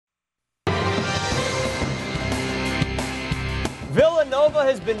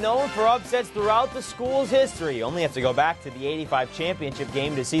Villanova has been known for upsets throughout the school's history. You only have to go back to the '85 championship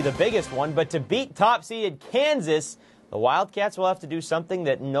game to see the biggest one. But to beat top-seeded Kansas, the Wildcats will have to do something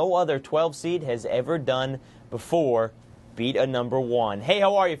that no other 12 seed has ever done before: beat a number one. Hey,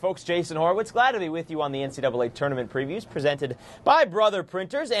 how are you, folks? Jason Horowitz. Glad to be with you on the NCAA tournament previews presented by Brother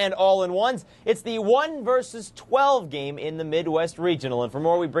Printers and All-in-Ones. It's the 1 versus 12 game in the Midwest Regional. And for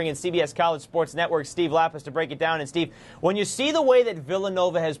more, we bring in CBS College Sports Network's Steve Lappas to break it down. And Steve, when you see the way that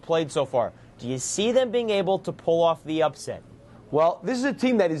Villanova has played so far, do you see them being able to pull off the upset? Well, this is a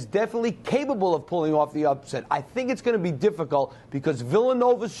team that is definitely capable of pulling off the upset. I think it's going to be difficult because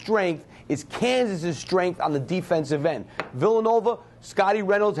Villanova's strength is Kansas's strength on the defensive end. Villanova, Scotty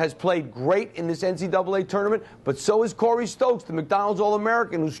Reynolds has played great in this NCAA tournament, but so has Corey Stokes, the McDonald's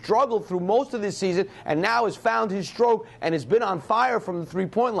All-American, who struggled through most of this season and now has found his stroke and has been on fire from the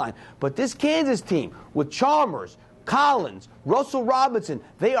three-point line. But this Kansas team with Chalmers, Collins, Russell Robinson,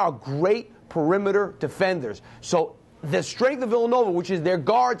 they are great perimeter defenders. So the strength of Villanova, which is their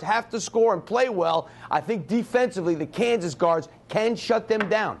guards have to score and play well, I think defensively the Kansas guards can shut them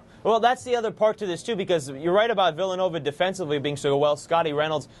down. Well, that's the other part to this, too, because you're right about Villanova defensively being so well. Scotty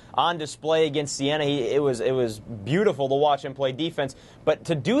Reynolds on display against Siena. It was beautiful to watch him play defense. But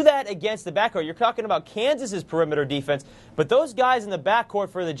to do that against the backcourt, you're talking about Kansas's perimeter defense. But those guys in the backcourt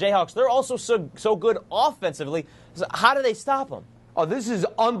for the Jayhawks, they're also so good offensively. So how do they stop them? Oh, this is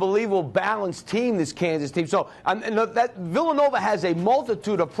an unbelievable balanced team, this Kansas team. So that Villanova has a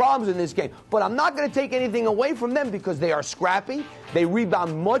multitude of problems in this game. But I'm not going to take anything away from them because they are scrappy. They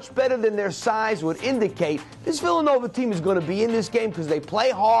rebound much better than their size would indicate. This Villanova team is going to be in this game because they play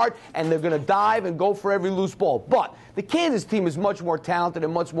hard and they're going to dive and go for every loose ball. But the Kansas team is much more talented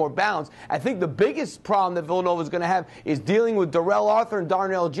and much more balanced. I think the biggest problem that Villanova is going to have is dealing with Darrell Arthur and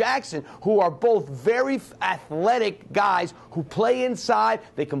Darnell Jackson, who are both very athletic guys who play inside.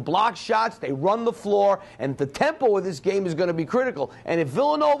 They can block shots. They run the floor. And the tempo of this game is going to be critical. And if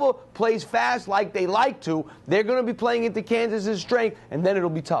Villanova plays fast like they like to, they're going to be playing into Kansas's strength, and then it'll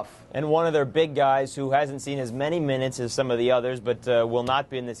be tough. And one of their big guys who hasn't seen as many minutes as some of the others, but will not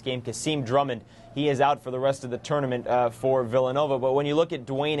be in this game, Kasim Drummond. He is out for the rest of the tournament for Villanova. But when you look at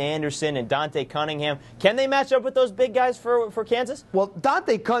Dwayne Anderson and Dante Cunningham, can they match up with those big guys for Kansas? Well,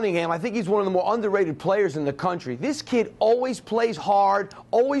 Dante Cunningham, I think he's one of the more underrated players in the country. This kid always plays hard,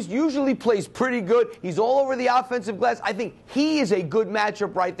 usually plays pretty good. He's all over the offensive glass. I think he is a good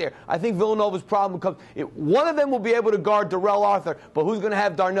matchup right there. I think Villanova's problem comes, one of them will be able to guard Darrell Arthur, but who's going to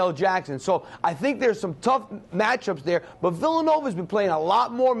have Darnell Jackson? So I think there's some tough matchups there. But Villanova's been playing a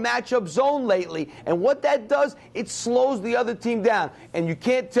lot more matchup zone lately. And what that does, it slows the other team down. And you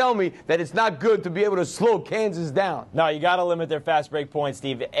can't tell me that it's not good to be able to slow Kansas down. No, you got to limit their fast break points,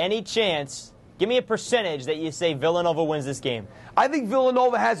 Steve. Any chance, give me a percentage that you say Villanova wins this game. I think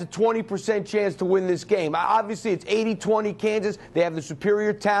Villanova has a 20% chance to win this game. Obviously, it's 80-20 Kansas. They have the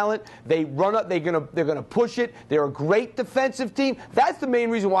superior talent. They run up. They're gonna push it. They're a great defensive team. That's the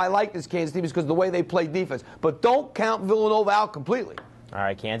main reason why I like this Kansas team, is because of the way they play defense. But don't count Villanova out completely. All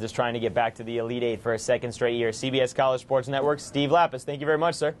right, Kansas trying to get back to the Elite Eight for a second straight year. CBS College Sports Network, Steve Lappas. Thank you very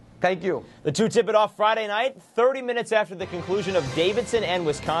much, sir. Thank you. The two tip it off Friday night, 30 minutes after the conclusion of Davidson and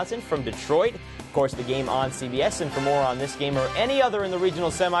Wisconsin from Detroit. Of course, the game on CBS. And for more on this game or any other in the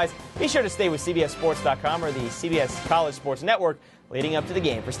regional semis, be sure to stay with CBSSports.com or the CBS College Sports Network leading up to the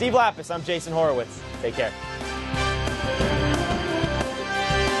game. For Steve Lappas, I'm Jason Horowitz. Take care.